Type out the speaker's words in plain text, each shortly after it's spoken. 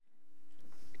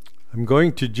I'm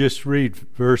going to just read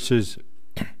verses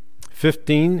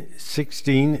 15,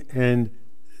 16, and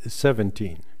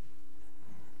 17.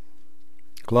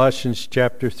 Colossians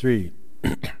chapter 3.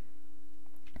 It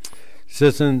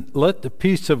says, "And let the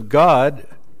peace of God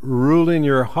rule in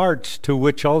your hearts, to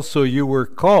which also you were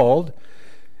called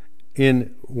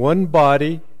in one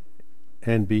body,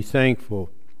 and be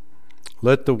thankful.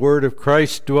 Let the word of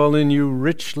Christ dwell in you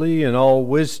richly in all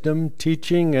wisdom,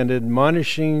 teaching and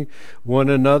admonishing one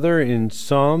another in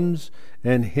psalms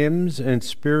and hymns and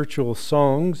spiritual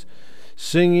songs,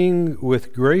 singing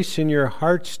with grace in your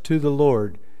hearts to the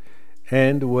Lord.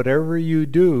 And whatever you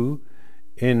do,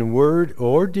 in word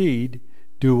or deed,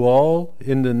 do all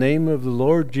in the name of the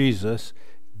Lord Jesus,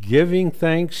 giving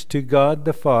thanks to God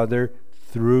the Father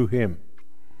through him."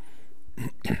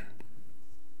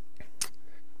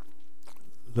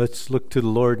 Let's look to the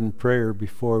Lord in prayer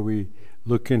before we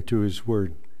look into his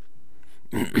word.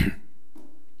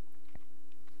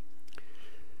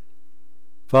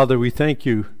 Father, we thank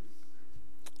you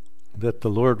that the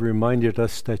Lord reminded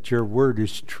us that your word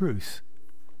is truth.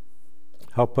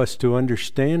 Help us to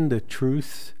understand the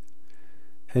truth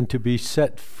and to be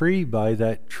set free by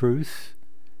that truth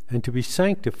and to be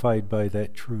sanctified by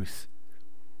that truth.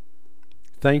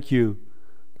 Thank you,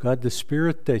 God the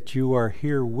Spirit, that you are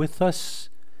here with us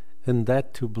and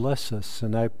that to bless us.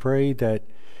 And I pray that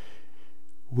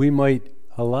we might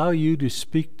allow you to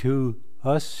speak to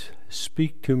us,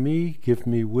 speak to me, give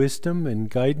me wisdom and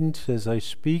guidance as I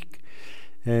speak,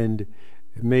 and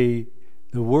may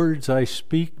the words I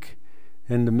speak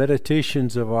and the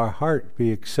meditations of our heart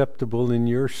be acceptable in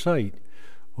your sight.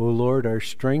 O Lord, our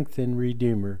strength and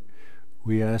Redeemer,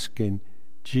 we ask in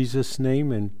Jesus'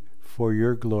 name and for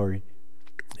your glory.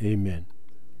 Amen.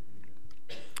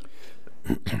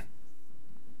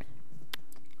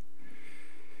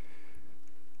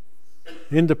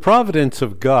 In the providence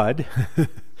of God,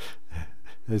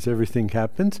 as everything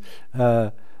happens,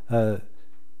 Pastor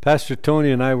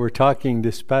Tony and I were talking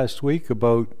this past week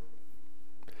about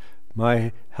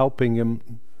my helping him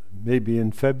maybe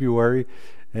in February,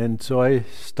 and so I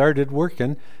started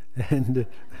working, and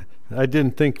I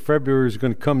didn't think February was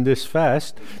going to come this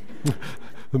fast,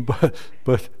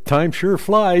 but time sure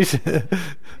flies.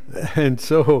 And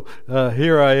so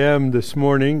here I am this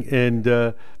morning,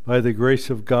 and by the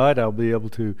grace of God, I'll be able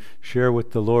to share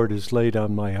what the Lord has laid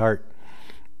on my heart.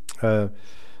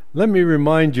 Let me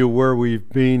remind you where we've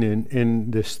been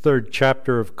in this third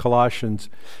chapter of Colossians.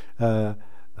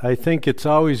 I think it's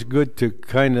always good to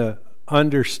kind of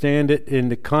understand it in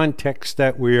the context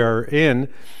that we are in.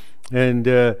 And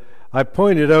I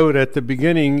pointed out at the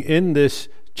beginning in this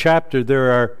chapter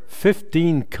there are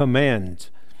 15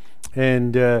 commands.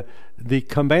 And the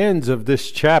commands of this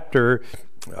chapter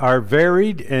are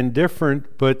varied and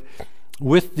different, but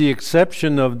with the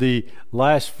exception of the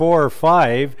last 4 or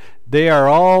 5, they are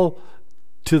all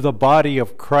to the body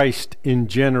of Christ in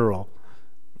general.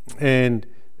 And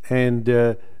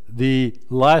the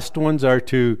last ones are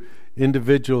to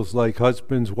individuals like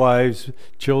husbands, wives,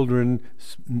 children,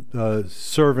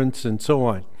 servants, and so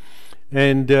on.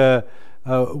 And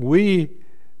we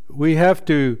have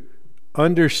to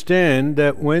understand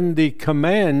that when the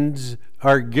commands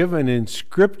are given in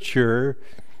Scripture,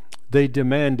 they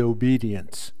demand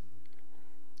obedience.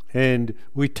 And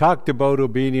we talked about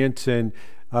obedience, and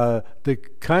the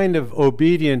kind of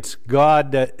obedience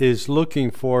God that is looking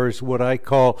for is what I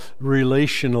call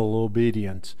relational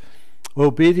obedience.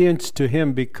 Obedience to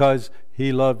him because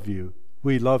he loved you.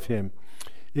 We love him.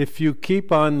 If you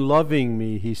keep on loving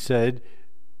me, he said,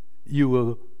 you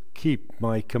will keep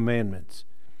my commandments.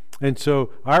 And so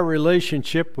our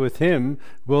relationship with him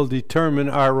will determine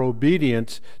our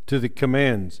obedience to the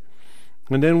commands.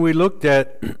 And then we looked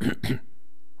at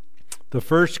the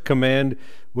first command,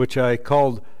 which I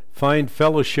called find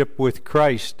fellowship with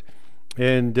Christ.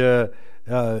 And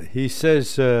he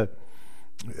says,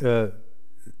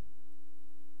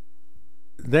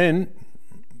 then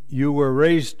you were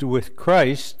raised with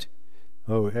Christ.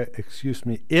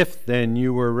 If then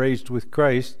you were raised with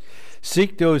Christ,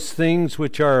 seek those things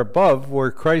which are above,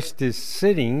 where Christ is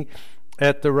sitting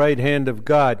at the right hand of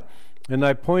God. And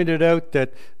I pointed out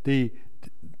that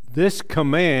this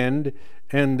command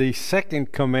and the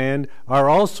second command are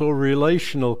also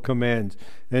relational commands.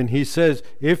 And he says,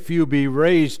 if you be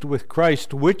raised with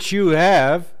Christ, which you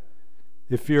have,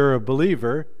 if you're a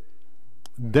believer,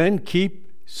 then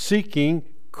keep seeking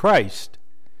Christ.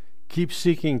 Keep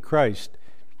seeking Christ.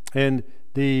 And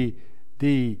to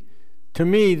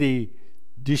me, the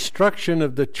destruction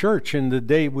of the church in the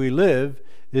day we live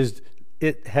is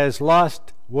it has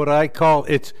lost what I call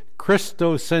its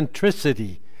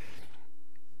Christocentricity.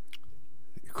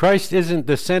 Christ isn't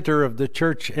the center of the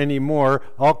church anymore.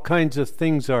 All kinds of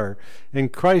things are.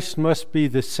 And Christ must be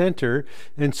the center.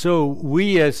 And so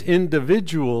we as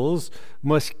individuals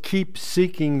must keep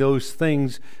seeking those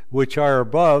things which are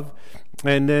above.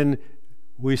 And then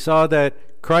we saw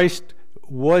that Christ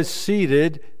was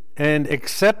seated and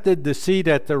accepted the seat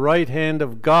at the right hand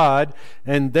of God.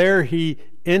 And there he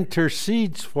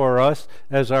intercedes for us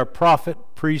as our prophet,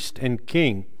 priest, and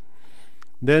king.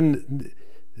 Then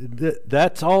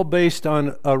that's all based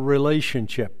on a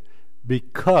relationship,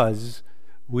 because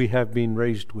we have been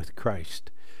raised with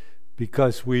Christ,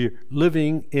 because we're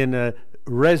living in a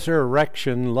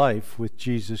resurrection life with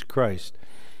Jesus Christ.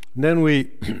 And then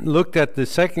we looked at the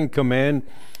second command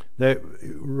that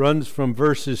runs from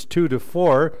verses 2 to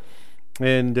 4,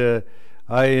 and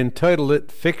I entitled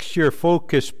it, Fix Your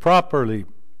Focus Properly.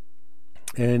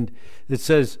 And it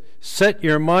says, set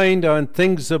your mind on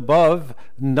things above,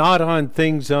 not on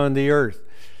things on the earth.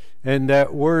 And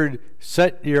that word,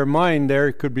 set your mind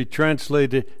there, could be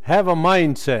translated, have a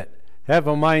mindset. Have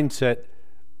a mindset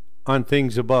on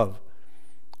things above.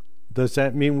 Does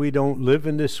that mean we don't live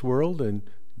in this world? And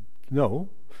no.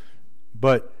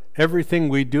 But everything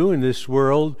we do in this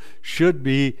world should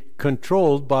be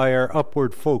controlled by our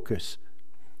upward focus.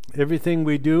 Everything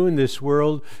we do in this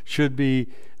world should be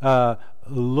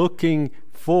looking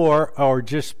for, or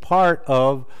just part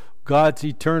of, God's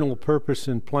eternal purpose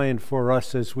and plan for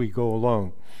us as we go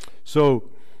along. So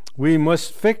we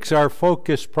must fix our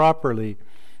focus properly.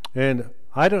 And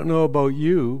I don't know about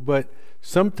you, but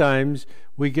sometimes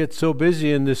we get so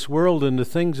busy in this world, and the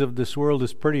things of this world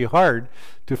is pretty hard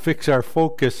to fix our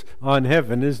focus on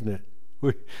heaven, isn't it?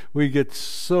 We get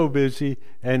so busy,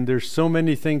 and there's so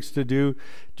many things to do.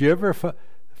 Do you ever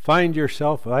find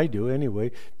yourself, I do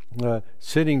anyway,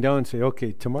 sitting down and say,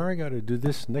 okay, tomorrow I got to do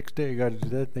this, next day I got to do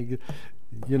that thing,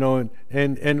 you know,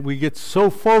 and we get so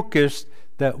focused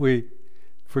that we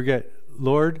forget,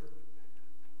 Lord,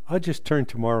 I'll just turn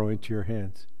tomorrow into your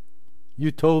hands.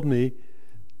 You told me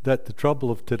that the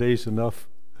trouble of today's enough,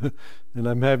 and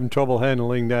I'm having trouble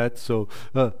handling that, so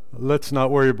let's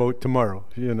not worry about tomorrow,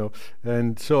 you know.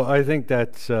 And so I think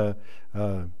that's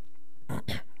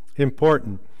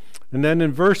important. And then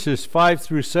in verses 5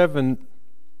 through 7,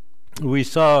 we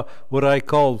saw what I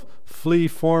call flee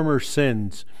former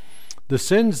sins. The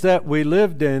sins that we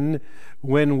lived in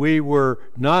when we were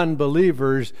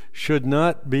non-believers should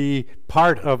not be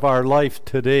part of our life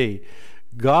today.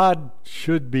 God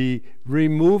should be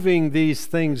removing these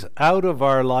things out of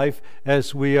our life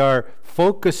as we are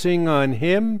focusing on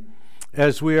Him,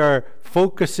 as we are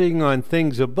focusing on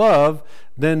things above.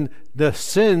 Then the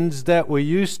sins that we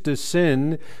used to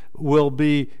sin will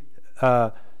be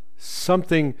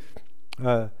something,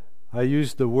 I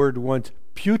used the word once,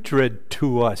 putrid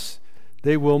to us.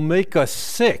 They will make us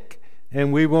sick,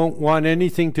 and we won't want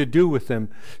anything to do with them.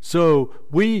 So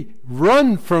we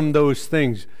run from those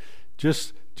things,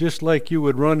 just like you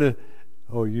would run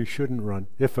you shouldn't run.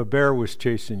 If a bear was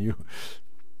chasing you,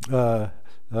 I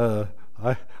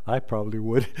probably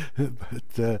would.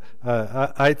 But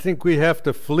I think we have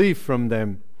to flee from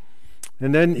them.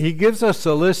 And then he gives us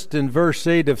a list in verse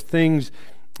 8 of things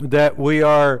that we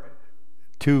are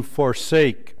to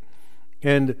forsake.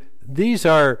 And these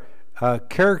are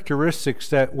characteristics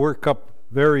that work up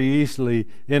very easily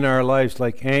in our lives,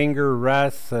 like anger,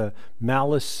 wrath,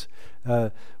 malice.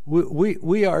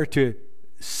 We are to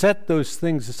set those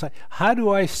things aside. How do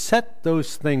I set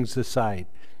those things aside?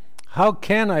 How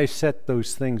can I set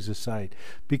those things aside?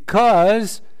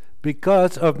 Because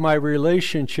of my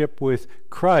relationship with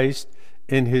Christ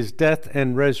in His death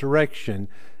and resurrection.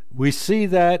 We see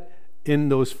that in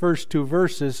those first two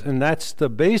verses, and that's the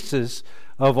basis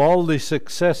of all the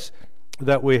success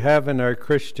that we have in our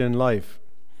Christian life.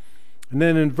 And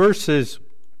then in verses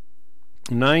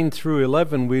 9 through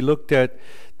 11, we looked at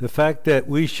the fact that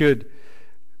we should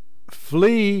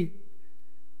flee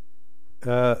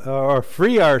or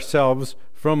free ourselves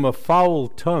from a foul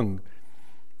tongue.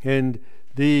 And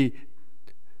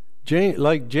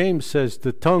like James says,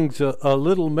 the tongue's a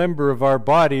little member of our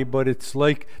body, but it's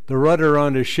like the rudder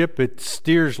on a ship. It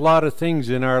steers a lot of things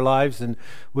in our lives, and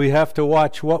we have to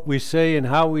watch what we say and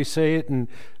how we say it and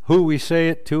who we say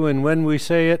it to and when we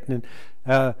say it. And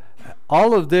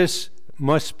all of this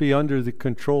must be under the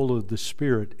control of the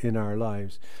Spirit in our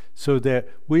lives, so that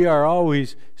we are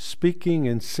always speaking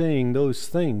and saying those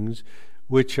things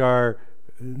which are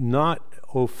not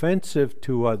offensive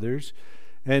to others.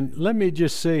 And let me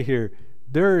just say here,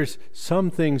 there's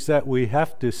some things that we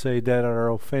have to say that are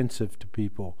offensive to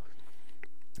people.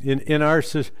 In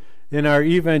our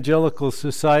evangelical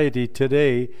society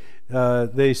today,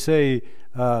 they say,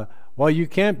 well, Well, you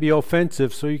can't be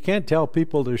offensive, so you can't tell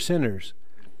people they're sinners.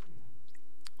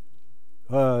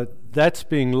 That's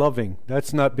being loving.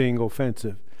 That's not being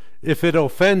offensive. If it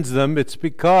offends them, it's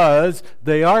because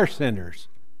they are sinners,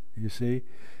 you see.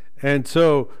 And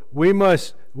so we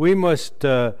must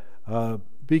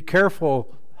be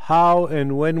careful how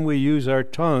and when we use our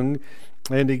tongue.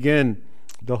 And again,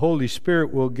 the Holy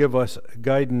Spirit will give us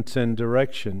guidance and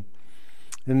direction.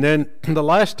 And then the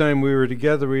last time we were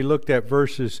together, we looked at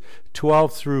verses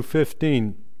 12 through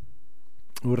 15,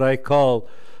 what I call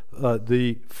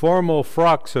the formal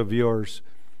frocks of yours.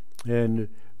 And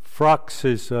frocks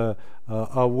is a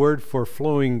word for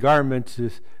flowing garments,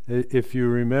 if you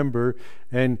remember.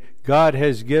 And God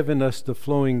has given us the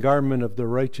flowing garment of the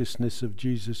righteousness of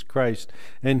Jesus Christ.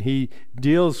 And he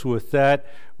deals with that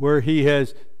where he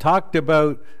has talked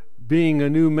about being a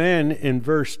new man in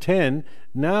verse 10.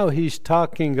 Now he's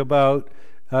talking about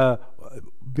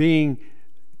being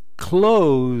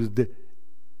clothed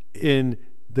in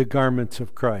the garments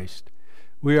of Christ.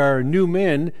 We are new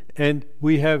men and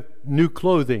we have new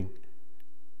clothing.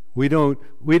 We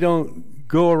don't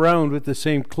go around with the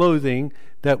same clothing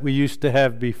that we used to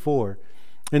have before.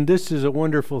 And this is a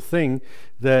wonderful thing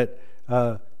that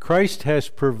Christ has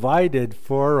provided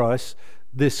for us,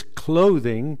 this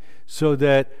clothing, so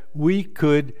that we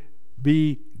could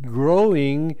be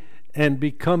growing and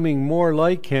becoming more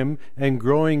like him and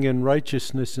growing in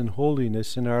righteousness and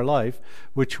holiness in our life,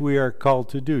 which we are called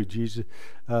to do.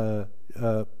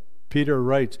 Peter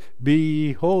writes, "Be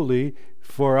ye holy,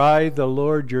 for I, the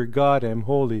Lord your God, am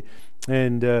holy."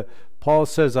 And Paul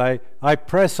says, I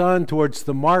press on towards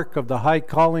the mark of the high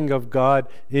calling of God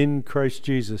in Christ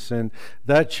Jesus. And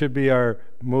that should be our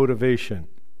motivation.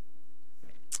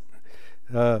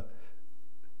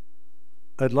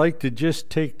 I'd like to just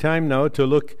take time now to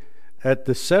look at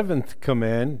the seventh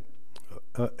command.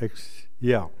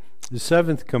 The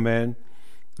seventh command.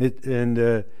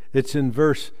 It's in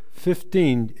verse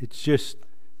 15. It's just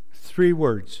 3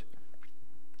 words.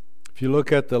 If you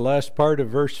look at the last part of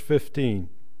verse 15,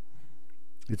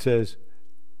 it says,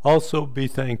 "Also be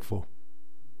thankful."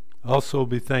 Also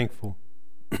be thankful.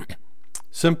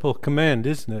 Simple command,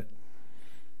 isn't it?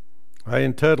 I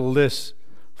entitled this,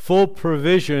 "Full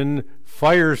Provision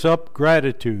Fires Up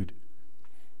Gratitude."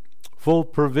 Full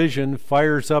provision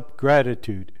fires up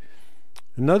gratitude.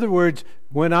 In other words,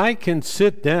 when I can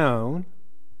sit down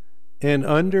and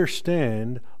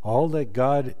understand all that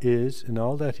God is and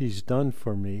all that he's done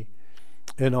for me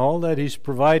and all that he's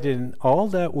provided and all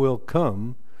that will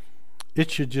come,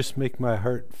 it should just make my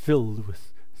heart filled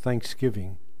with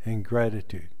thanksgiving and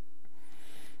gratitude.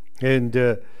 And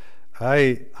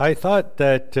I thought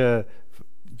that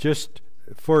just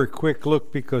for a quick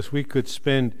look, because we could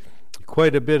spend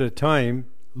quite a bit of time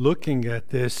looking at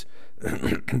this,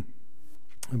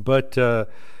 but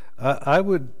I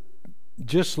would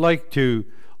just like to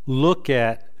look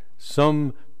at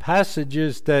some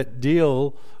passages that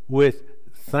deal with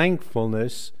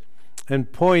thankfulness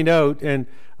and point out, and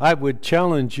I would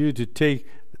challenge you to take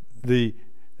the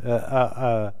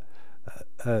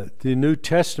New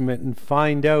Testament and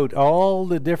find out all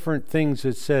the different things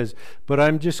it says. But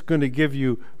I'm just going to give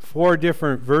you 4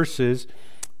 different verses,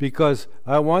 because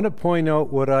I want to point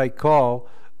out what I call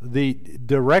the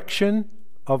direction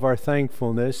of our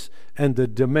thankfulness and the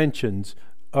dimensions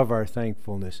of our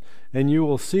thankfulness. And you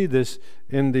will see this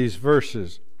in these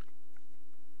verses.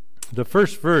 The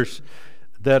first verse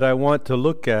that I want to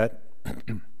look at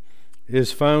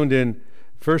is found in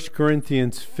 1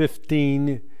 Corinthians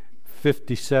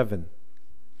 15:57.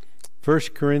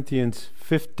 1 Corinthians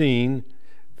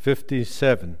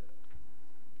 15:57.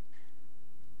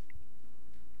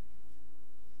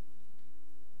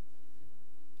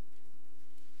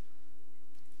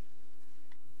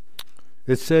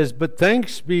 It says, "But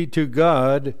thanks be to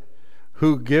God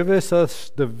who giveth us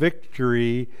the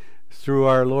victory through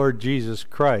our Lord Jesus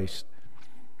Christ."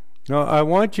 Now, I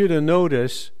want you to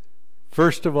notice,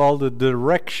 first of all, the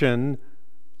direction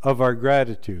of our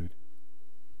gratitude.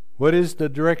 What is the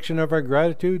direction of our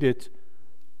gratitude? It's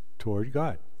toward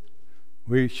God.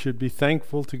 We should be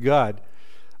thankful to God.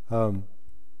 I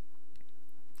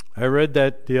read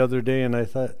that the other day, and I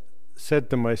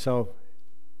said to myself,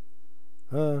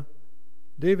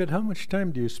 David, how much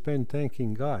time do you spend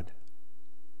thanking God?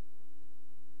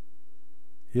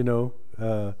 You know,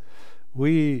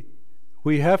 we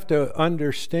have to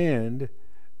understand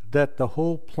that the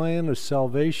whole plan of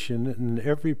salvation and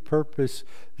every purpose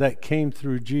that came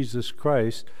through Jesus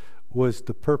Christ was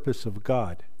the purpose of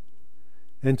God.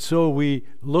 And so we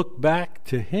look back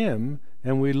to him,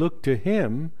 and we look to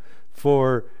him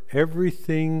for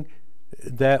everything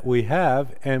that we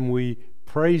have, and we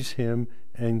praise Him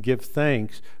and give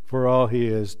thanks for all He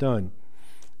has done.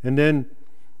 And then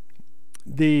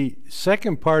the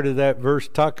second part of that verse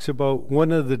talks about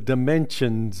one of the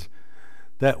dimensions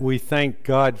that we thank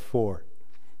God for.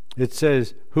 It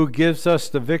says, who gives us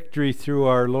the victory through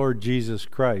our Lord Jesus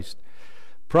Christ.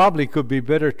 Probably could be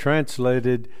better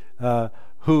translated,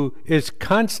 who is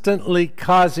constantly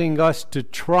causing us to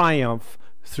triumph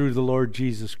through the Lord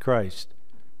Jesus Christ.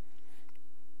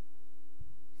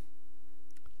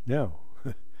 Now,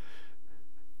 do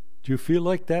you feel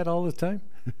like that all the time?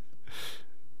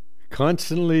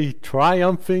 Constantly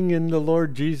triumphing in the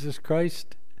Lord Jesus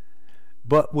Christ?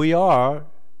 But we are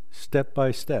step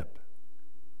by step.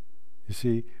 You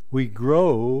see, we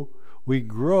grow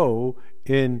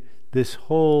in this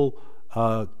whole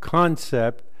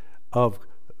concept of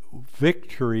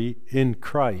victory in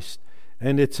Christ.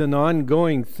 And it's an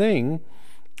ongoing thing,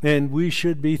 and we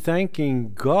should be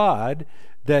thanking God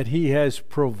that He has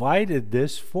provided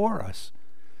this for us,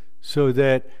 so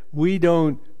that we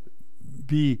don't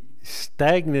be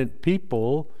stagnant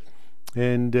people,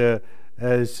 and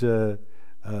as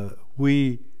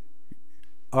we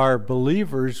are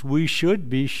believers, we should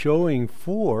be showing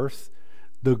forth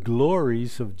the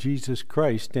glories of Jesus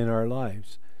Christ in our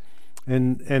lives.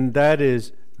 And that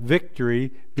is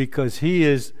victory, because He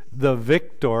is the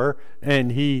victor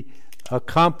and He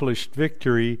accomplished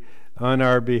victory on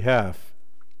our behalf.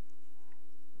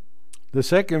 The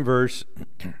second verse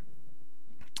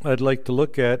I'd like to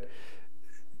look at,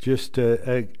 just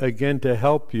again to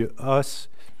help us,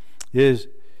 is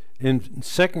in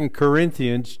 2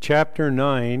 Corinthians chapter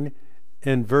 9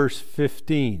 and verse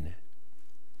 15.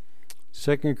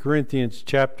 2 Corinthians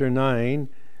chapter 9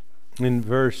 and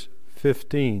verse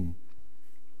 15.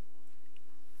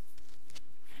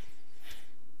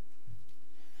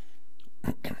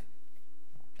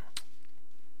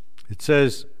 It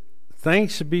says,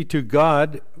 thanks be to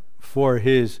God for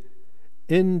His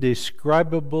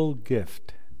indescribable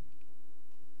gift.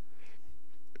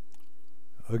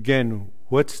 Again,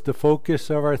 what's the focus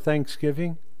of our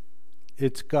thanksgiving?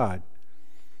 It's God.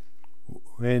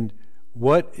 And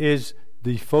what is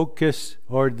the focus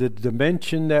or the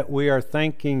dimension that we are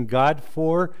thanking God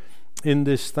for in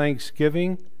this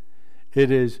thanksgiving?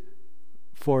 It is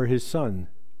for His Son,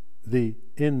 the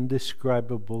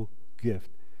indescribable gift.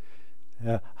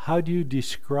 How do you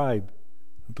describe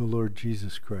the Lord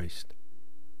Jesus Christ?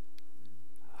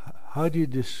 How do you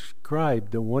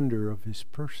describe the wonder of His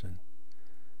person?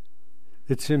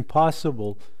 It's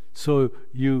impossible. So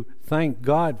you thank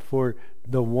God for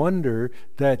the wonder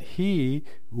that He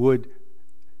would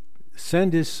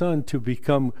send His Son to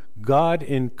become God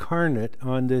incarnate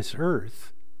on this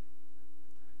earth,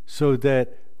 so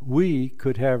that we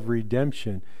could have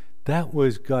redemption. That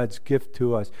was God's gift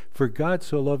to us. For God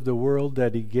so loved the world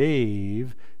that He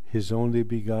gave His only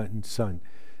begotten Son.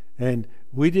 And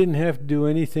we didn't have to do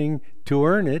anything to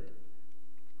earn it.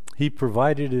 He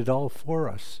provided it all for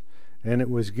us. And it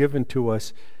was given to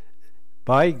us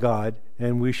by God,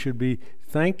 and we should be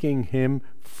thanking Him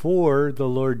for the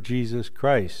Lord Jesus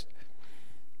Christ.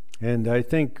 And I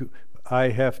think I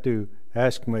have to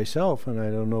ask myself, and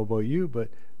I don't know about you, but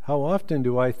how often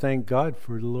do I thank God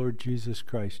for the Lord Jesus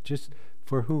Christ? Just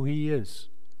for who He is,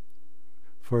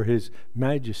 for His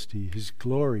majesty, His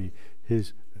glory,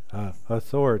 His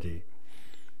authority.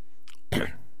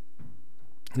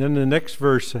 Then the next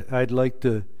verse I'd like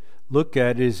to look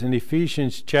at is in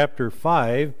Ephesians chapter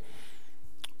 5,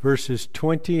 verses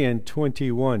 20 and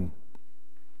 21.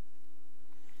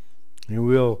 And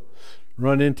we'll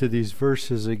run into these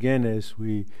verses again as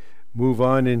we move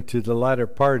on into the latter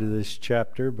part of this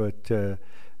chapter, but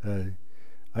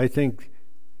I think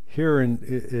here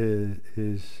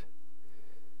is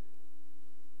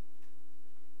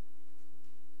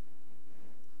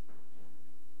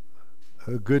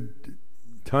a good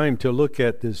time to look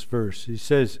at this verse. He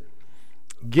says,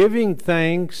 giving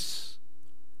thanks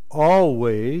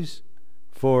always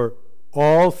for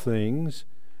all things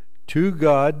to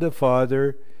God the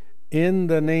Father in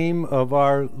the name of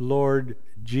our Lord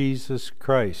Jesus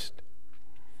Christ.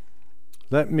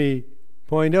 Let me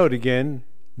point out again,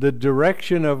 the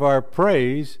direction of our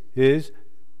praise is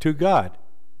to God.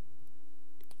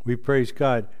 We praise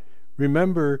God.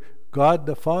 Remember, God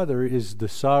the Father is the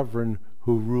sovereign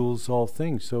who rules all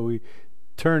things. So we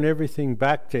turn everything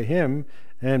back to Him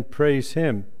and praise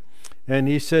Him. And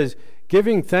He says,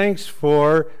 giving thanks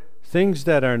for things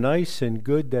that are nice and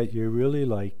good that you really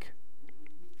like.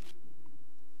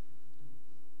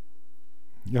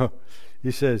 No, He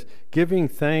says, giving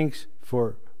thanks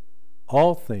for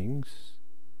all things.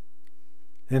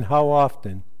 And how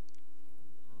often?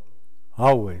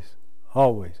 Always.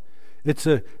 Always.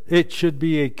 It should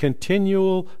be a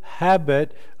continual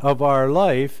habit of our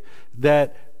life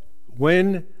that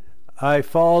when I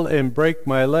fall and break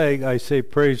my leg, I say,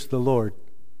 praise the Lord.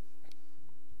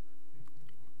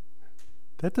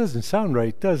 That doesn't sound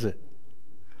right, does it?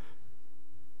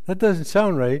 That doesn't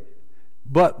sound right.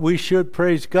 But we should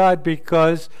praise God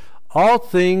because all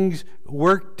things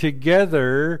work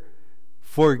together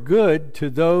for good to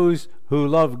those who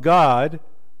love God.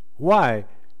 Why?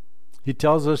 He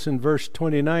tells us in verse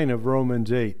 29 of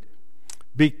Romans 8.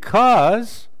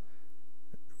 Because,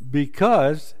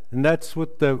 and that's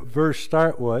what the verse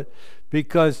start with,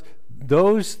 because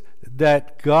those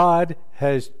that God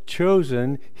has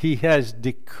chosen, he has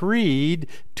decreed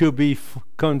to be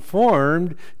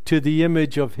conformed to the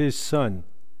image of his Son.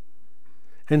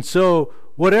 And so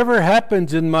whatever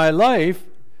happens in my life,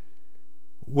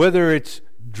 whether it's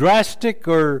drastic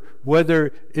or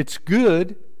whether it's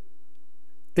good,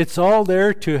 it's all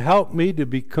there to help me to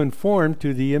be conformed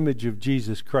to the image of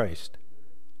Jesus Christ.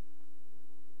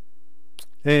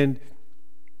 And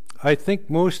I think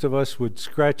most of us would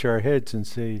scratch our heads and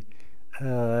say,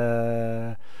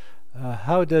 how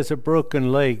does a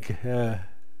broken leg,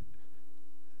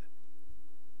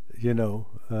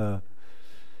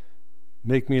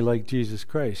 make me like Jesus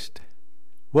Christ?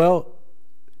 Well,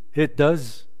 it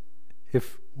does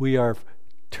if we are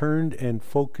turned and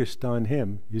focused on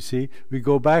him. You see, we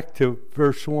go back to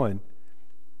verse 1.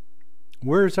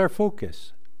 Where is our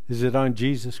focus? Is it on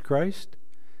Jesus Christ?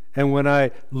 And when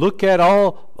I look at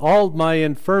all my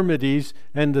infirmities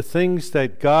and the things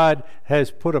that God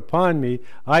has put upon me,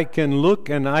 I can look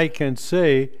and I can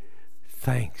say,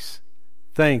 thanks.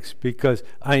 Thanks, because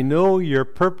I know your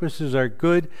purposes are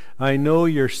good. I know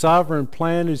your sovereign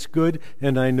plan is good,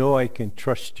 and I know I can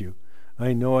trust you.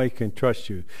 I know I can trust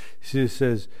you. She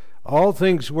says, all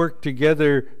things work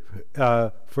together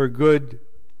for good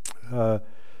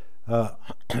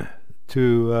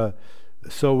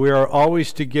so we are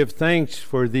always to give thanks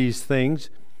for these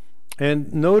things.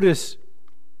 And notice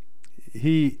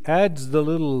he adds the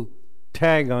little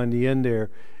tag on the end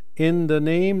there, in the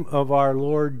name of our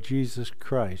Lord Jesus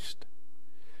Christ.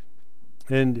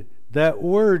 And that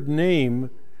word name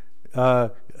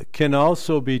can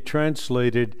also be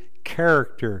translated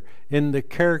character. In the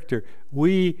character,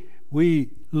 we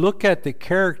look at the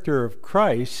character of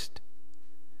Christ,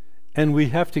 and we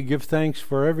have to give thanks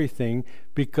for everything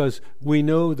because we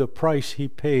know the price he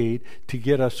paid to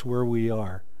get us where we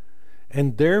are.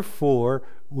 And therefore,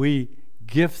 we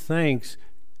give thanks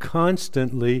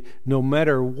constantly, no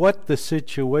matter what the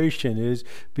situation is,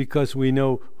 because we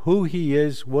know who he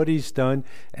is, what he's done.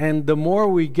 And the more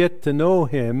we get to know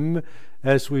him,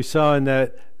 as we saw in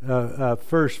that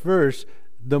first verse,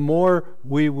 the more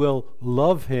we will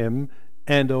love him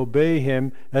and obey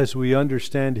him as we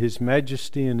understand his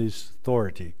majesty and his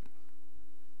authority.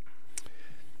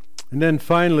 And then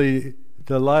finally,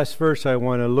 the last verse I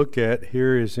want to look at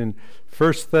here is in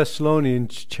 1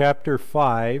 Thessalonians chapter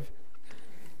 5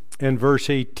 and verse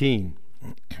 18.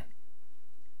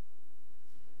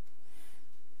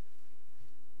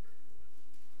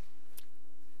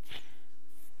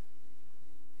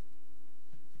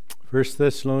 1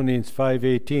 Thessalonians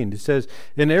 5:18. It says,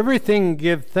 in everything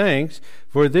give thanks,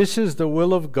 for this is the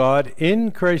will of God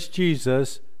in Christ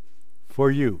Jesus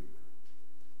for you.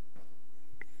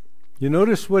 You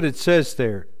notice what it says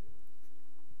there.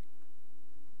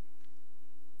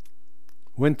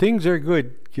 When things are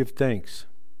good, give thanks.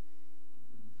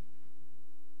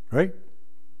 Right?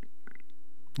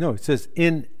 No, it says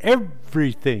in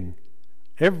everything.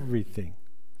 Everything.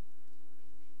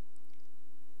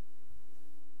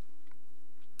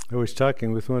 I was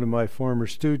talking with one of my former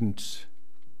students,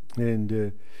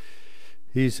 and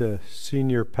he's a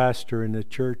senior pastor in the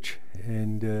church,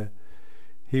 and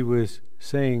he was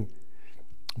saying,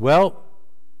 well,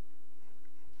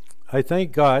 I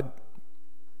thank God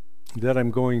that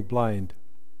I'm going blind.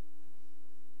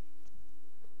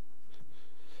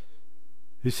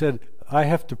 He said, I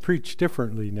have to preach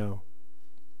differently now.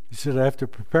 He said, I have to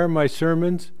prepare my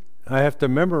sermons. I have to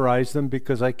memorize them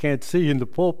because I can't see in the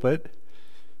pulpit.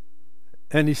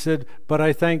 And he said, but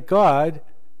I thank God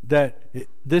that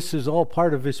this is all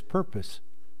part of his purpose.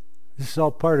 This is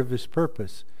all part of his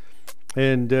purpose.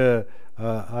 And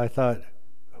I thought,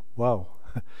 wow,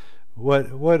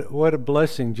 what a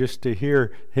blessing just to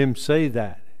hear him say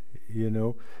that, you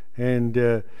know.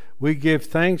 And we give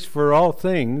thanks for all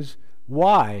things.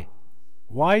 Why?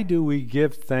 Why do we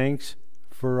give thanks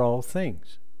for all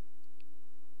things?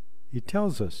 He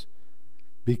tells us,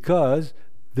 because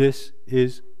this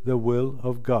is the will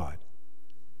of God.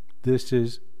 This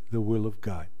is the will of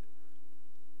God.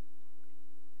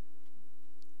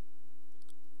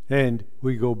 And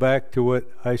we go back to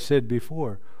what I said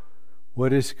before.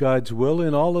 What is God's will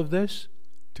in all of this?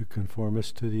 To conform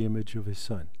us to the image of His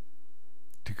Son.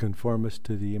 To conform us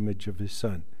to the image of His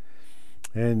Son.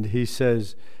 And he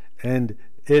says, and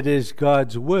it is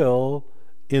God's will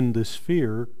in the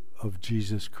sphere of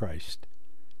Jesus Christ.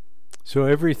 So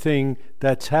everything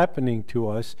that's happening to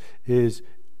us is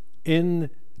in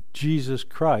Jesus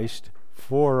Christ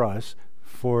for us,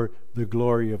 for the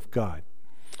glory of God.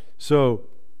 So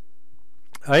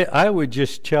I would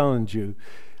just challenge you,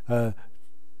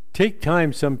 take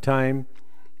time sometime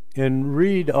and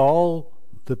read all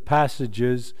the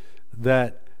passages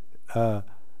that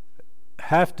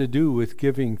have to do with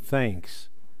giving thanks.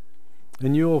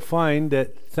 And you will find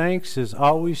that thanks is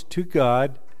always to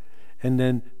God, and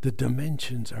then the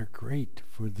dimensions are great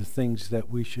for the things that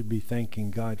we should be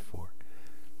thanking God for.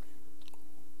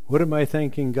 What am I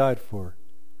thanking God for?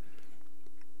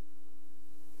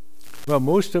 Well,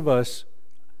 most of us,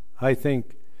 I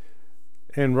think,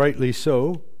 and rightly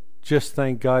so, just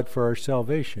thank God for our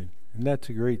salvation. And that's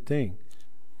a great thing.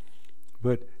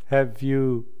 But have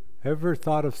you ever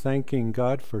thought of thanking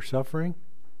God for suffering?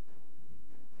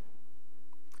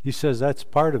 He says that's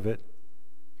part of it.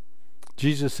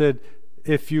 Jesus said,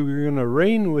 if you're going to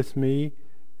reign with me,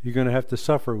 you're going to have to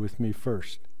suffer with me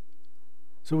first.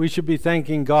 So we should be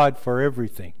thanking God for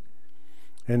everything.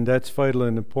 And that's vital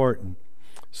and important.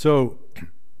 So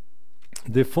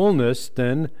the fullness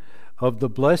then of the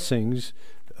blessings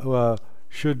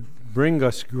should bring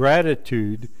us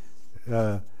gratitude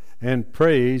and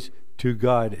praise to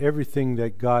God, everything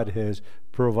that God has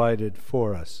provided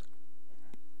for us.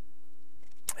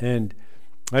 And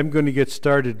I'm going to get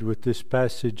started with this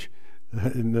passage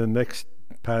in the next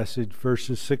passage,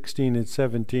 verses 16 and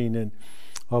 17, and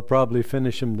I'll probably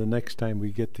finish them the next time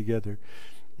we get together,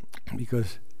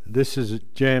 because this is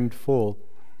jammed full.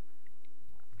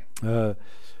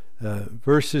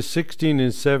 Verses 16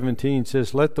 and 17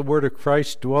 says, let the word of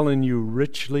Christ dwell in you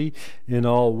richly in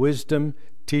all wisdom,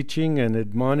 teaching and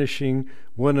admonishing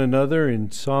one another in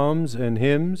psalms and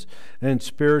hymns and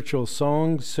spiritual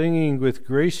songs, singing with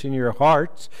grace in your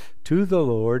hearts to the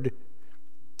Lord.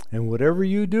 And whatever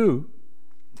you do,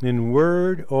 in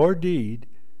word or deed,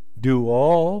 do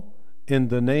all in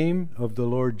the name of the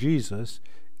Lord Jesus,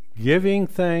 giving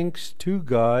thanks to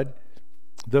God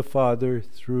the Father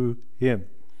through Him.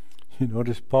 You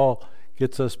notice Paul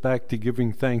gets us back to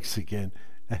giving thanks again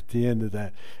at the end of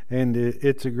that. And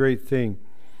it's a great thing.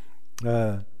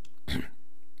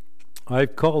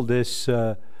 I've called this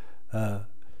fill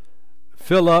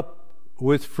up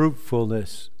with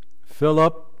fruitfulness. Fill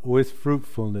up with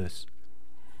fruitfulness.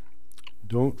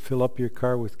 Don't fill up your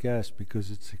car with gas because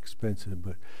it's expensive,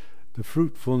 but the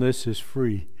fruitfulness is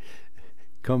free.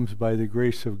 It comes by the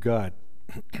grace of God.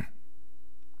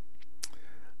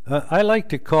 I like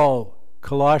to call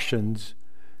Colossians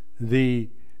the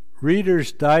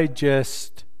Reader's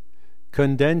Digest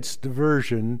condensed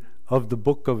version of the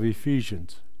book of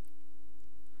Ephesians.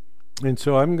 And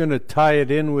so I'm going to tie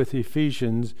it in with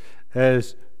Ephesians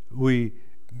as we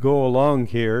go along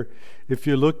here. If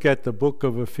you look at the book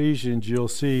of Ephesians, you'll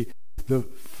see the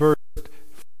first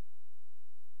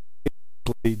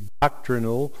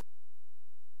doctrinal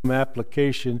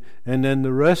application, and then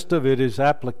the rest of it is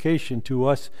application to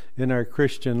us in our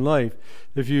Christian life.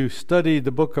 If you study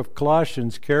the book of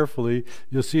Colossians carefully,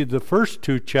 you'll see the first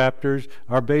two chapters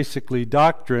are basically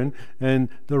doctrine, and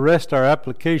the rest are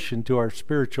application to our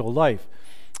spiritual life.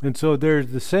 And so they're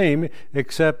the same,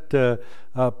 except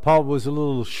Paul was a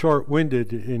little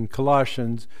short-winded in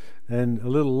Colossians and a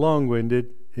little long-winded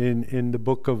in the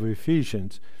book of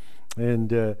Ephesians.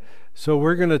 And so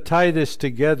we're going to tie this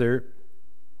together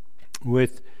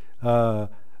with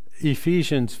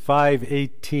Ephesians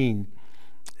 5:18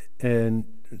 and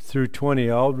through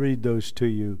 20. I'll read those to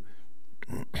you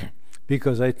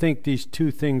because I think these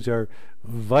two things are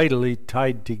vitally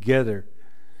tied together.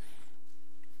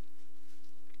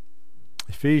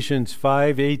 Ephesians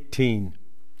 5:18.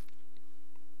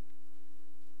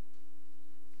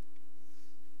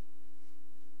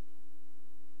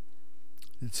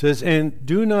 It says, and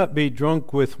do not be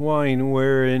drunk with wine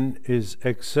wherein is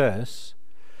excess,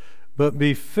 but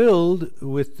be filled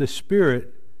with the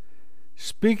Spirit,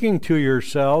 speaking to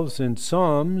yourselves in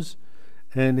psalms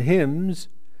and hymns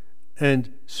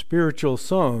and spiritual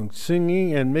songs,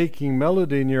 singing and making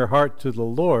melody in your heart to the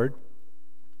Lord,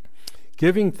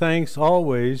 giving thanks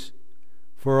always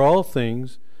for all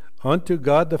things unto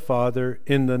God the Father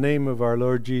in the name of our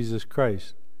Lord Jesus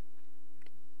Christ.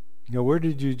 Now, where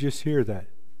did you just hear that?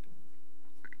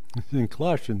 It's in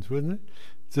Colossians, wasn't it?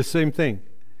 It's the same thing.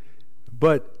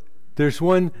 But there's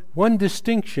one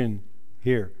distinction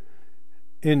here.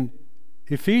 in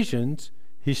Ephesians,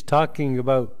 he's talking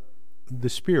about the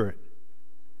Spirit.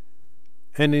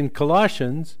 And in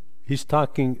Colossians, he's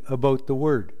talking about the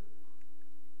Word.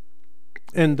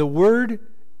 And the Word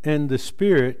and the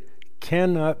Spirit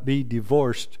cannot be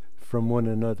divorced from one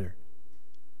another.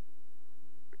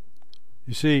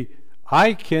 You see,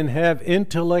 I can have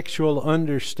intellectual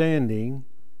understanding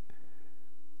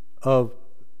of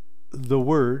the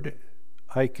Word,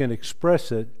 I can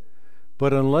express it,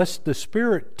 but unless the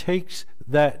Spirit takes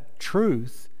that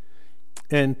truth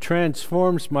and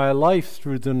transforms my life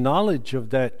through the knowledge of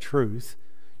that truth,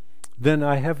 then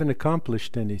I haven't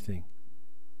accomplished anything.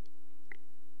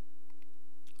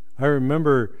 I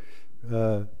remember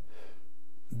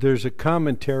there's a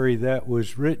commentary that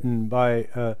was written by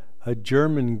a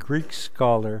German Greek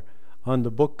scholar on the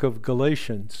book of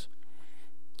Galatians.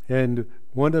 And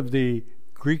one of the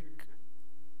Greek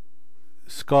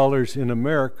scholars in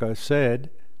America said,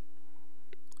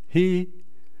 he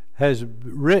has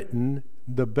written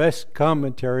the best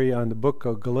commentary on the book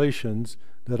of Galatians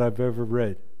that I've ever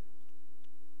read.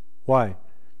 Why?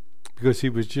 Because he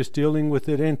was just dealing with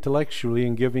it intellectually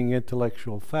and giving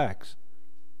intellectual facts.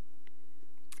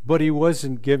 But he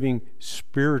wasn't giving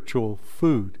spiritual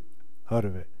food out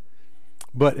of it.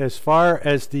 But as far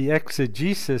as the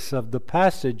exegesis of the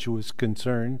passage was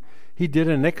concerned, he did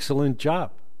an excellent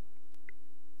job.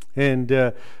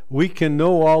 And we can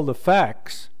know all the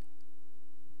facts,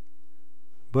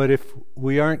 but if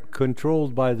we aren't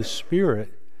controlled by the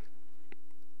Spirit,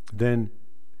 then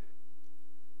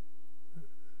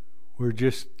we're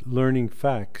just learning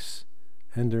facts,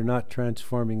 and they're not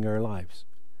transforming our lives.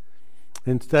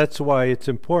 And that's why it's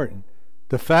important.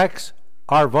 The facts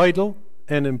are vital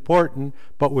and important,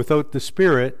 but without the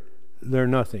Spirit, they're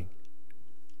nothing.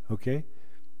 Okay?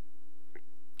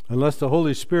 Unless the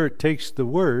Holy Spirit takes the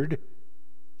Word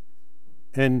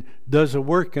and does a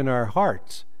work in our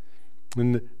hearts.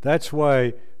 And that's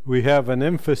why we have an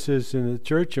emphasis in the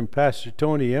church, and Pastor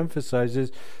Tony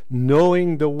emphasizes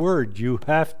knowing the Word. You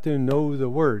have to know the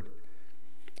Word.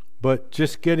 But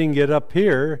just getting it up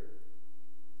here,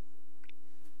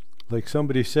 like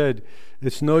somebody said,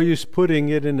 it's no use putting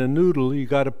it in a noodle. You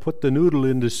got to put the noodle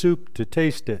in the soup to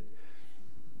taste it.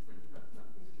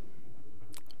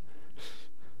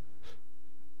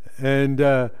 And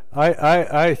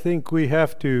I think we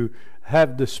have to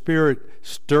have the Spirit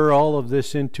stir all of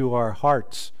this into our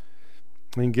hearts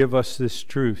and give us this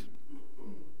truth.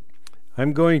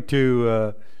 I'm going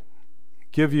to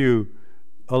give you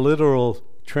a literal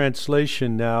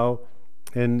translation now,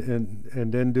 and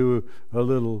then do a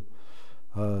little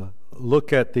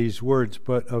look at these words,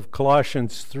 but of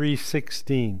Colossians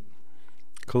 3:16.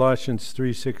 Colossians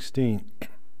 3:16.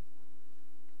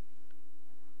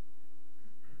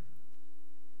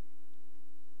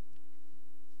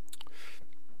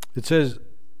 It says,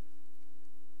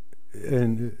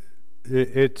 and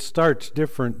it starts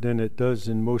different than it does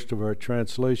in most of our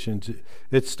translations.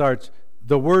 It starts,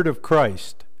 the Word of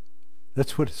Christ.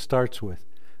 That's what it starts with.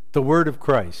 The Word of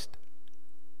Christ.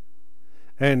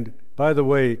 And by the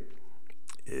way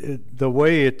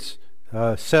it's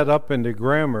set up in the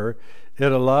grammar,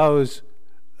 it allows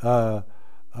us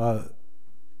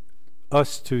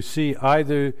to see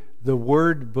either the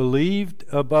word believed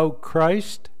about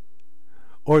Christ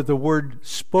or the word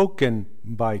spoken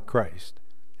by Christ.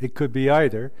 It could be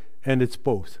either, and it's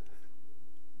both.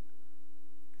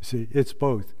 See, it's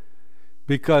both.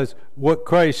 Because what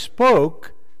Christ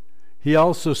spoke, he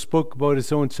also spoke about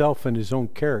his own self and his own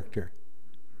character.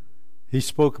 He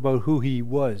spoke about who he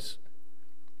was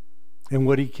and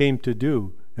what he came to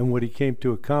do and what he came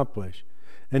to accomplish.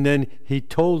 And then he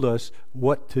told us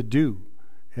what to do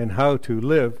and how to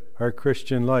live our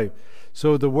Christian life.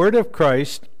 So the Word of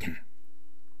Christ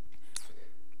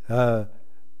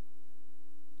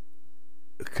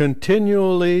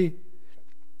continually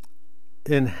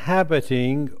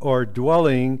inhabiting or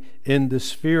dwelling in the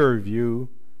sphere of you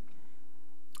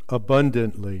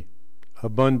abundantly.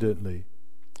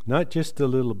 Not just a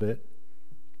little bit.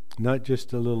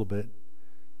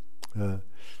 I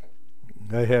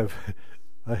have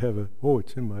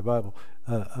it's in my Bible.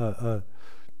 An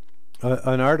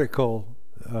article,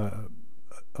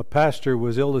 a pastor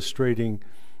was illustrating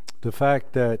the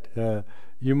fact that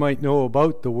you might know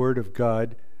about the Word of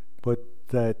God, but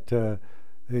that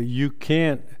you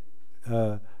can't,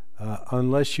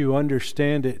 unless you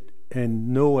understand it and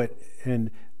know it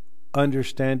and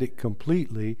understand it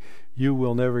completely, you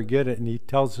will never get it. And he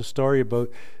tells a story about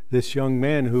this young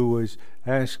man who was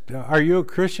asked, "Are you a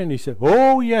Christian?" He said,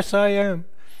 "Oh, yes, I am."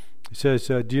 He says,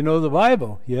 "Do you know the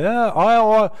Bible?" "Yeah,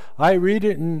 I read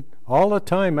it all the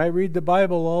time. I read the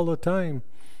Bible all the time."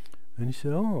 And he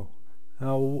said, oh,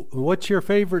 what's your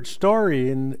favorite story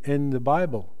in the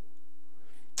Bible?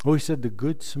 Oh, he said, the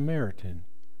Good Samaritan.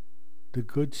 The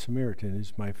Good Samaritan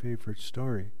is my favorite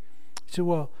story. He said,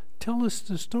 well, tell us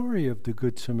the story of the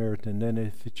Good Samaritan then,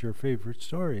 if it's your favorite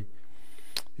story.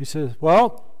 He says,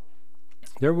 well,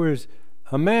 there was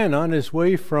a man on his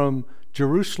way from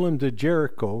Jerusalem to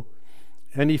Jericho,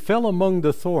 and he fell among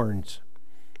the thorns.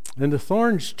 And the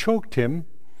thorns choked him.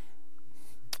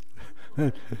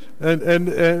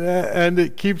 and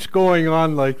it keeps going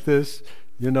on like this,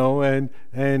 and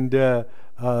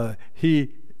he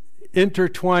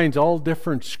intertwines all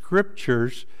different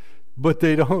scriptures, but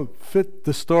they don't fit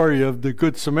the story of the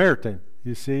Good Samaritan,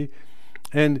 you see.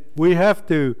 And we have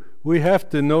to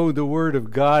know the Word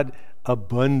of God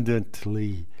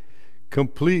abundantly,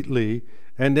 completely.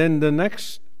 And then the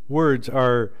next words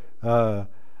are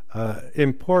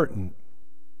important.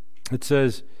 It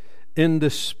says, in the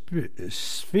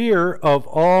sphere of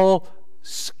all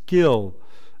skill.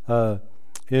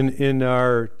 In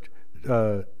our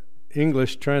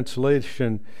English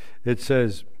translation, it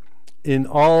says, in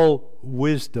all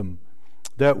wisdom.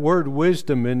 That word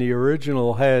wisdom in the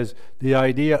original has the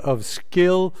idea of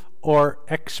skill or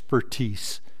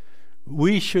expertise.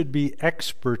 We should be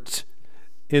experts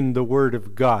in the Word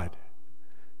of God.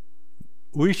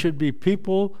 We should be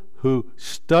people who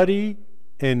study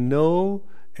and know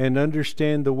and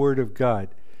understand the Word of God.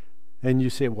 And you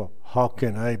say, well, how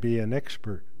can I be an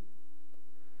expert?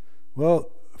 Well,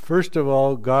 first of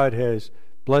all, God has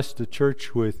blessed the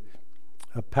church with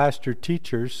pastor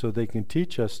teachers so they can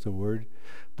teach us the Word.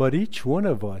 But each one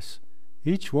of us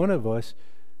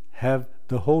have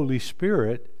the Holy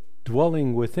Spirit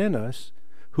dwelling within us,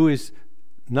 who is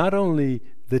not only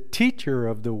the teacher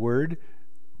of the Word,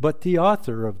 but the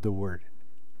author of the Word.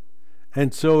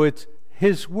 And so it's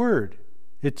His Word.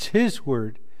 It's His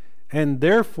Word. And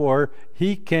therefore,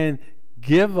 He can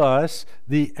give us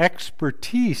the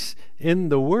expertise in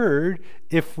the Word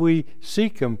if we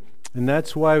seek Him. And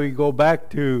that's why we go back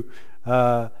to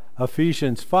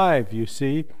Ephesians 5, you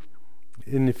see.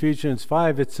 In Ephesians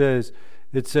 5 it says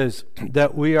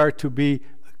that we are to be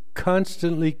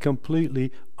constantly,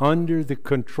 completely under the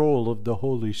control of the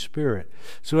Holy Spirit.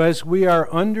 So as we are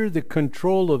under the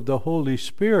control of the Holy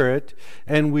Spirit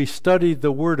and we study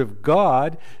the Word of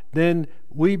God, then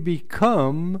we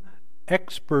become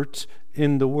experts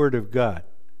in the Word of God.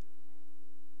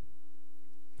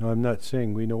 Now, I'm not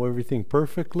saying we know everything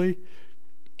perfectly,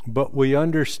 but we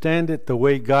understand it the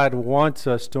way God wants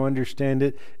us to understand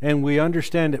it, and we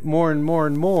understand it more and more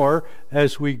and more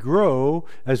as we grow,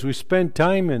 as we spend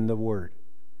time in the Word.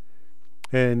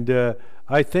 And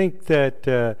I think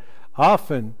that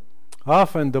often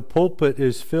the pulpit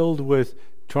is filled with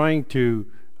trying to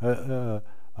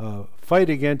fight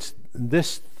against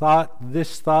this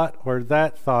thought, or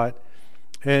that thought,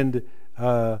 and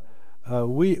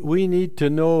we need to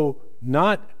know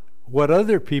not what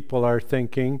other people are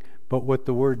thinking, but what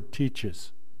the Word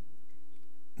teaches.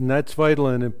 And that's vital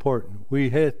and important. We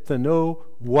have to know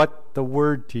what the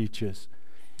Word teaches.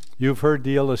 You've heard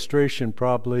the illustration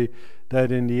probably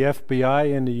that in the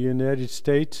FBI in the United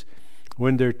States,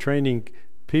 when they're training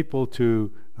people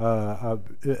to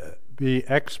be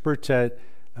experts at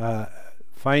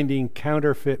finding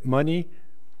counterfeit money,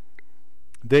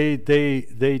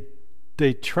 they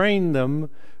train them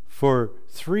for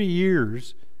 3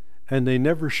 years, and they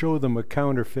never show them a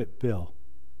counterfeit bill.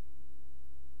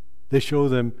 They show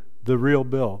them the real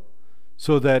bill,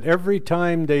 so that every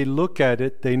time they look at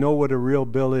it, they know what a real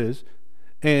bill is.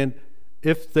 And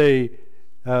if they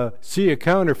see a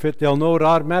counterfeit, they'll know it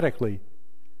automatically,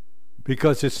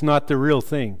 because it's not the real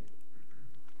thing.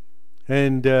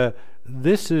 And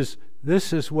this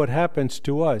is what happens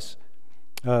to us.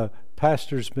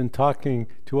 Pastor's been talking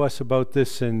to us about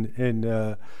this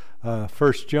in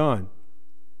 1 John,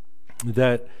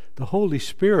 that the Holy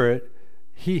Spirit,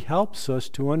 He helps us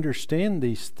to understand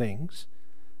these things,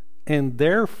 and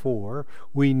therefore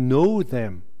we know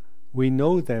them,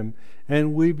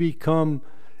 and we become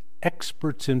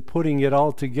experts in putting it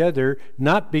all together,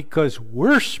 not because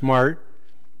we're smart,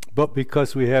 but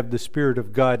because we have the Spirit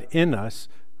of God in us,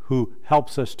 who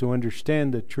helps us to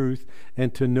understand the truth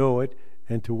and to know it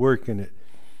and to work in it.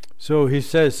 So he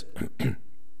says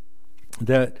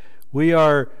that we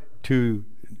are to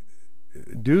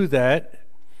do that,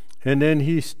 and then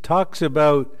he talks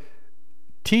about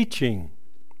teaching.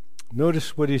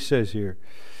 Notice what he says here.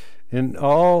 In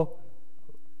all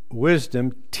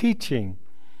wisdom, teaching.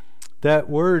 That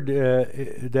word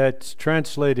that's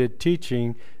translated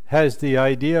teaching has the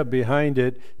idea behind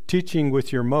it, teaching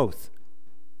with your mouth.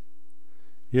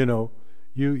 You know,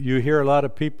 you hear a lot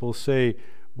of people say,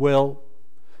 well,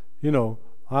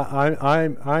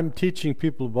 I'm teaching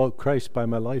people about Christ by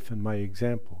my life and my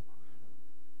example.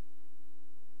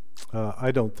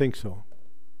 I don't think so.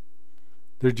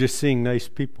 They're just seeing nice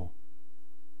people.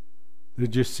 They're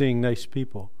just seeing nice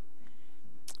people.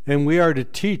 And we are to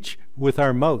teach with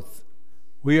our mouth.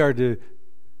 We are to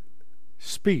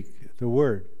speak the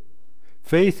word.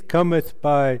 Faith cometh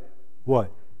by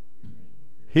what?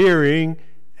 Hearing,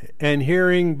 and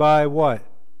hearing by what?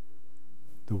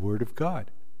 The word of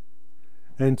God.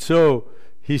 And so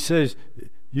he says,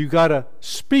 you got to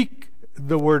speak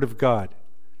the word of God.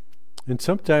 And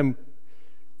sometimes,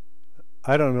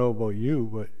 I don't know about you,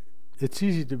 but it's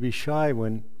easy to be shy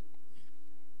when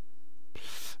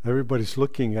everybody's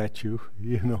looking at you,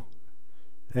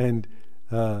 And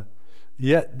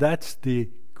yet that's the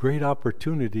great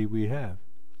opportunity we have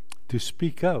to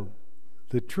speak out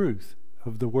the truth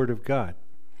of the Word of God.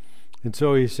 And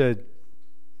so he said,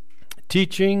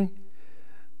 teaching,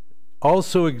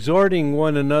 also exhorting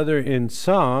one another in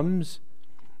psalms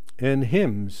and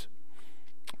hymns.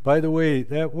 By the way,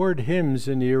 that word hymns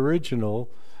in the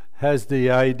original has the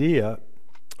idea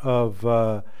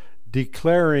of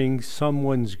declaring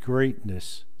someone's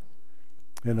greatness.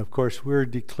 And of course, we're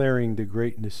declaring the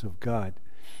greatness of God.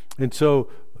 And so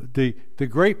the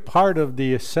great part of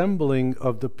the assembling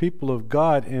of the people of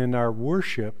God in our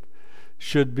worship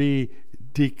should be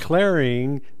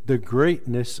declaring the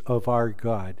greatness of our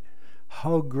God.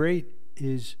 How great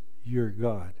is your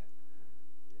God?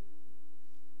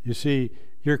 You see,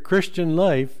 your Christian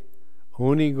life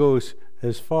only goes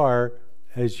as far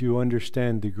as you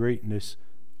understand the greatness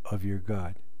of your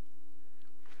God.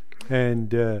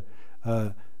 And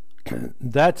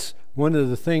that's one of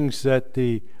the things that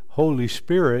the Holy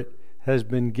Spirit has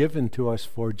been given to us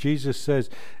for. Jesus says,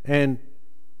 and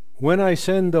when I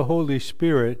send the Holy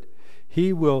Spirit,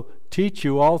 he will teach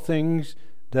you all things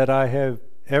that I have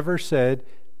ever said,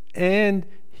 and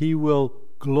he will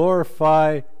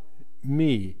glorify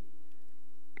me.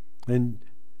 And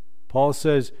Paul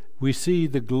says, we see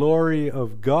the glory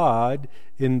of God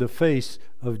in the face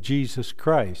of Jesus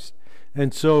Christ.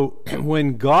 And so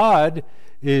when God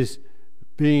is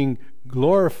being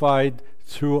glorified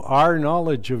through our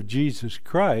knowledge of Jesus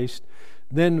Christ,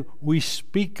 then we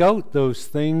speak out those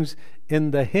things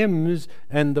in the hymns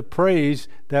and the praise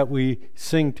that we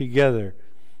sing together.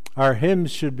 Our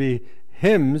hymns should be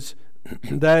hymns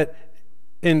that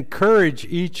encourage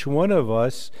each one of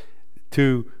us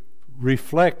to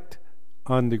reflect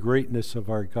on the greatness of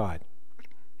our God.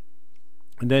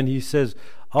 And then he says,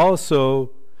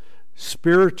 also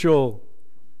spiritual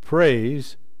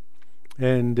praise,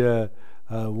 and in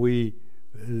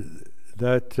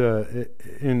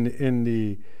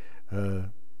the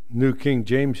New King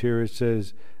James here it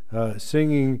says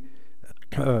singing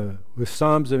with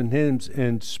psalms and hymns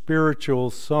and spiritual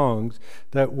songs.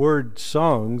 That word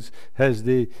songs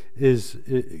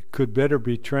could better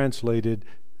be translated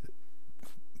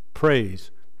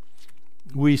praise.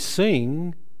 We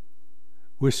sing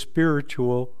with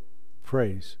spiritual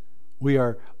praise. We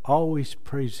are always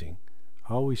praising,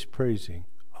 always praising,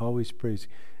 always praising.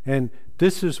 And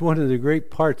this is one of the great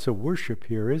parts of worship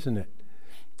here, isn't it?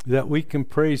 That we can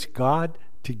praise God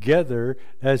together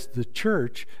as the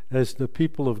church, as the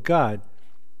people of God.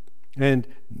 And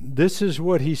this is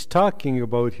what he's talking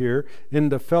about here in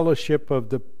the fellowship of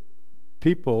the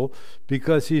people,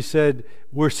 because he said,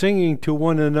 we're singing to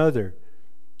one another.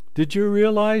 Did you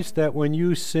realize that when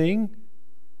you sing,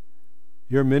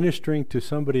 you're ministering to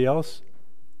somebody else?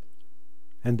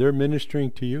 And they're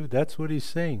ministering to you? That's what he's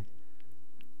saying.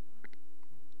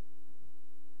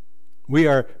 We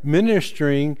are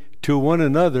ministering to one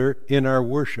another in our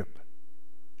worship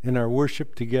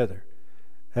together.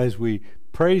 As we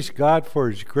praise God for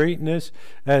his greatness,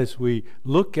 as we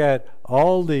look at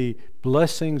all the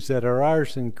blessings that are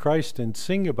ours in Christ and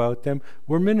sing about them,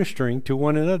 we're ministering to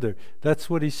one another. That's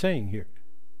what he's saying here.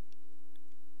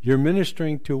 You're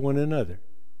ministering to one another.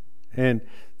 And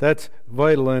that's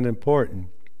vital and important.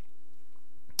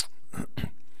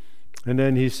 And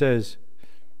then he says,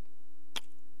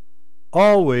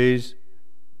 always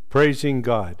praising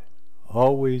God.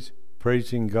 Always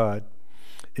praising God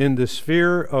in the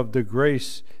sphere of the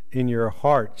grace in your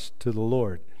hearts to the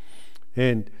Lord.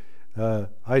 And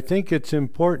I think it's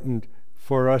important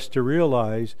for us to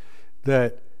realize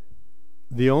that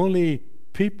the only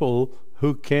people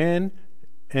who can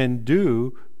and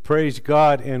do praise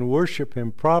God and worship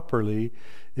him properly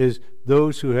is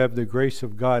those who have the grace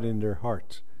of God in their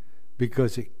hearts,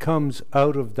 because it comes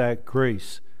out of that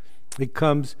grace. It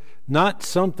comes not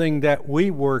something that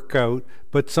we work out,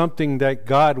 but something that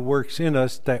God works in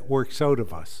us that works out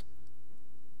of us.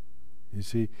 You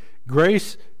see,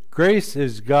 grace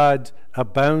is God's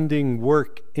abounding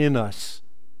work in us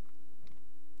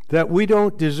that we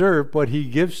don't deserve, but He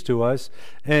gives to us.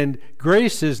 And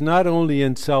grace is not only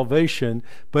in salvation,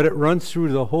 but it runs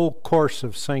through the whole course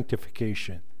of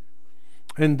sanctification.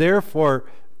 And therefore,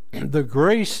 the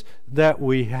grace that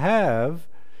we have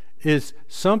is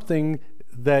something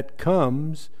that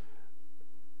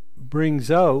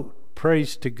brings out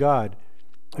praise to God.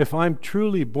 If I'm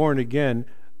truly born again,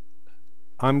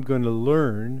 I'm going to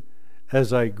learn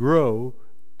as I grow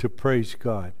to praise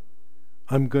God.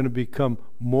 I'm going to become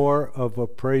more of a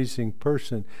praising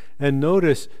person. And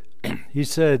notice, he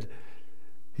says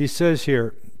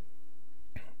here,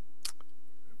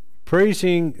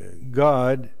 praising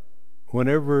God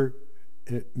whenever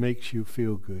it makes you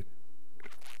feel good.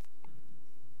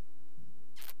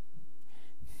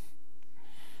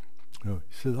 No,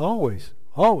 he says always.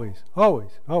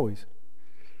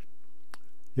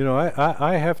 You know,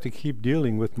 I have to keep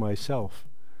dealing with myself.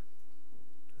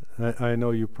 I know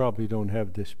you probably don't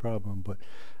have this problem, but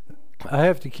I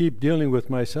have to keep dealing with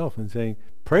myself and saying,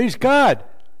 praise God.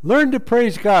 Learn to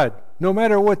praise God no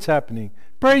matter what's happening.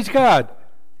 Praise God.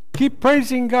 Keep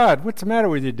praising God. What's the matter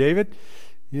with you, David?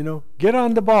 You know, get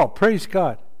on the ball. Praise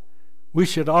God. We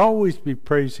should always be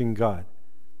praising God.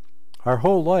 Our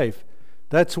whole life.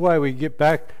 That's why we get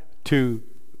back to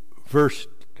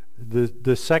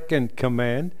the second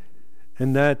command,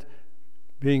 and that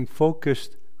being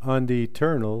focused on the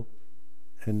eternal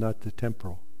and not the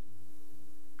temporal.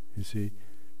 You see?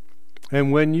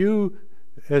 And when you,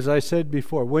 as I said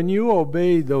before, when you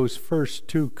obey those first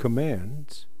two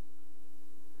commands,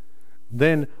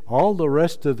 then all the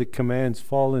rest of the commands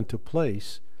fall into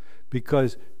place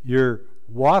because you're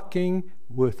walking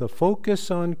with a focus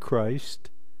on Christ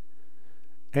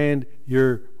and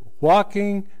you're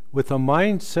walking with a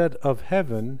mindset of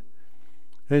heaven.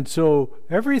 And so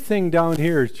everything down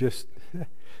here is just,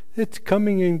 it's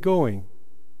coming and going.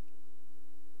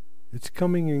 It's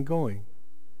coming and going.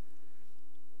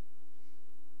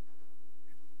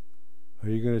 Are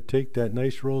you going to take that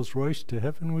nice Rolls Royce to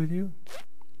heaven with you?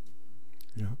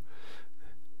 You know,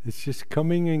 it's just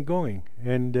coming and going.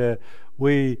 And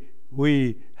we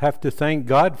have to thank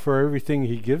God for everything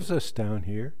He gives us down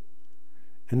here.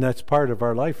 And that's part of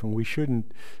our life. And we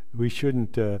shouldn't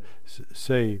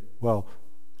say, well,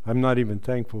 I'm not even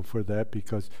thankful for that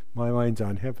because my mind's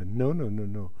on heaven.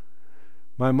 No.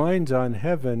 My mind's on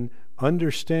heaven,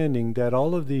 understanding that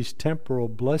all of these temporal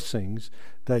blessings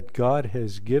that God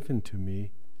has given to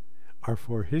me are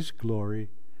for His glory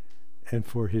and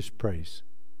for His praise.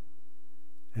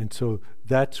 And so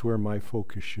that's where my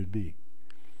focus should be.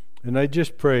 And I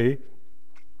just pray,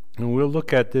 and we'll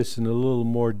look at this in a little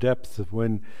more depth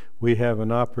when we have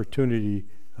an opportunity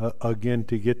again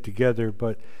to get together,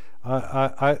 but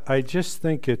I just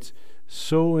think it's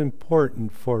so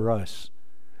important for us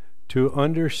to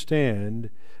understand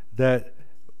that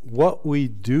what we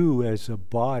do as a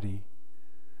body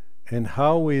and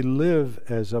how we live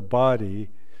as a body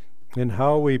and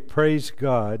how we praise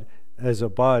God as a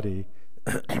body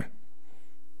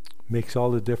makes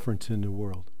all the difference in the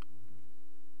world.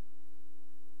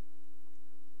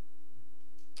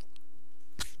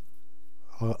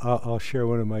 I'll share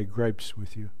one of my gripes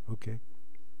with you, okay?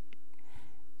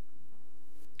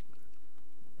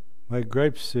 My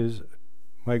gripe is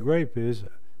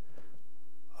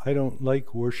I don't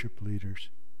like worship leaders.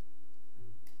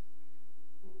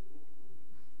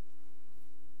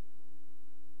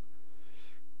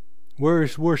 Where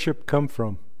does worship come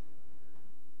from?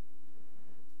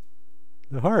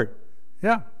 The heart.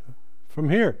 Yeah, from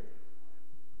here.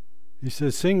 He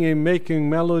says, singing, making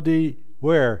melody,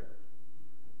 where?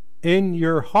 In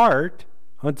your heart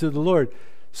unto the Lord.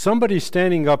 Somebody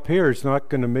standing up here is not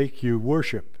going to make you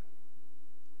worship.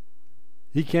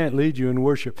 He can't lead you in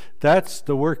worship. That's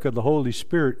the work of the Holy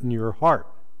Spirit in your heart.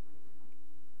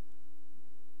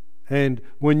 And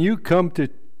when you come to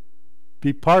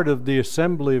be part of the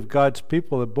assembly of God's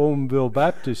people at Bowmanville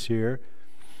Baptist here,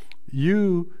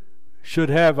 you should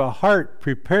have a heart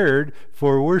prepared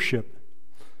for worship.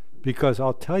 Because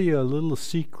I'll tell you a little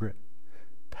secret.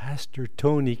 Pastor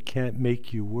Tony can't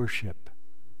make you worship.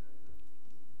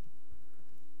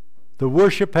 The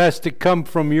worship has to come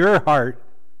from your heart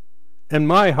and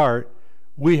my heart.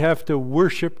 We have to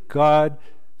worship God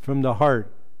from the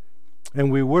heart.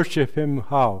 And we worship Him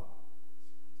how?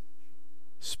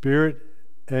 Spirit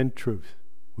and truth.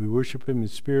 We worship Him in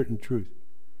spirit and truth.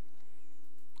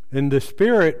 And the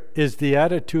Spirit is the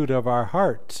attitude of our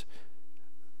hearts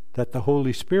that the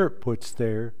Holy Spirit puts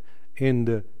there, and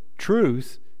the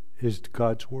truth is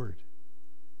God's Word.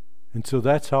 And so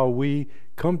that's how we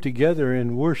come together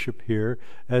and worship here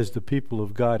as the people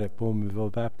of God at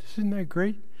Bowmanville Baptist. Isn't that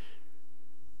great?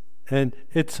 And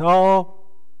it's all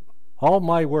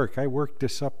my work. I worked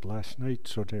this up last night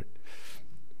so that,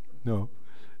 no,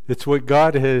 it's what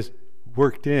God has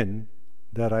worked in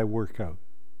that I work out.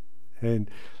 And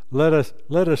let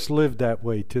us live that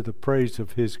way to the praise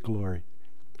of His glory.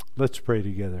 Let's pray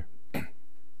together.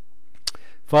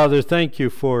 Father, thank you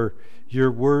for your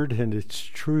word and its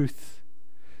truth.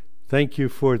 Thank you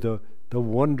for the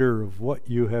wonder of what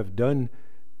you have done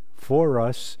for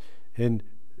us in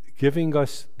giving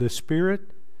us the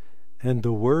Spirit and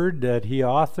the word that He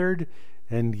authored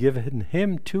and given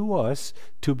Him to us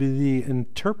to be the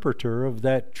interpreter of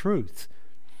that truth.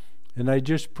 And I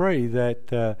just pray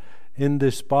that in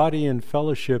this body and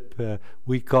fellowship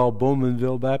we call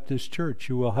Bowmanville Baptist Church,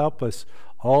 you will help us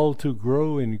all to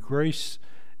grow in grace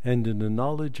and in the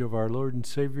knowledge of our Lord and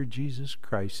Savior Jesus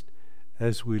Christ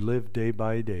as we live day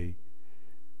by day.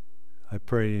 I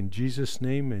pray in Jesus'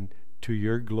 name and to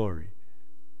your glory.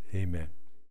 Amen.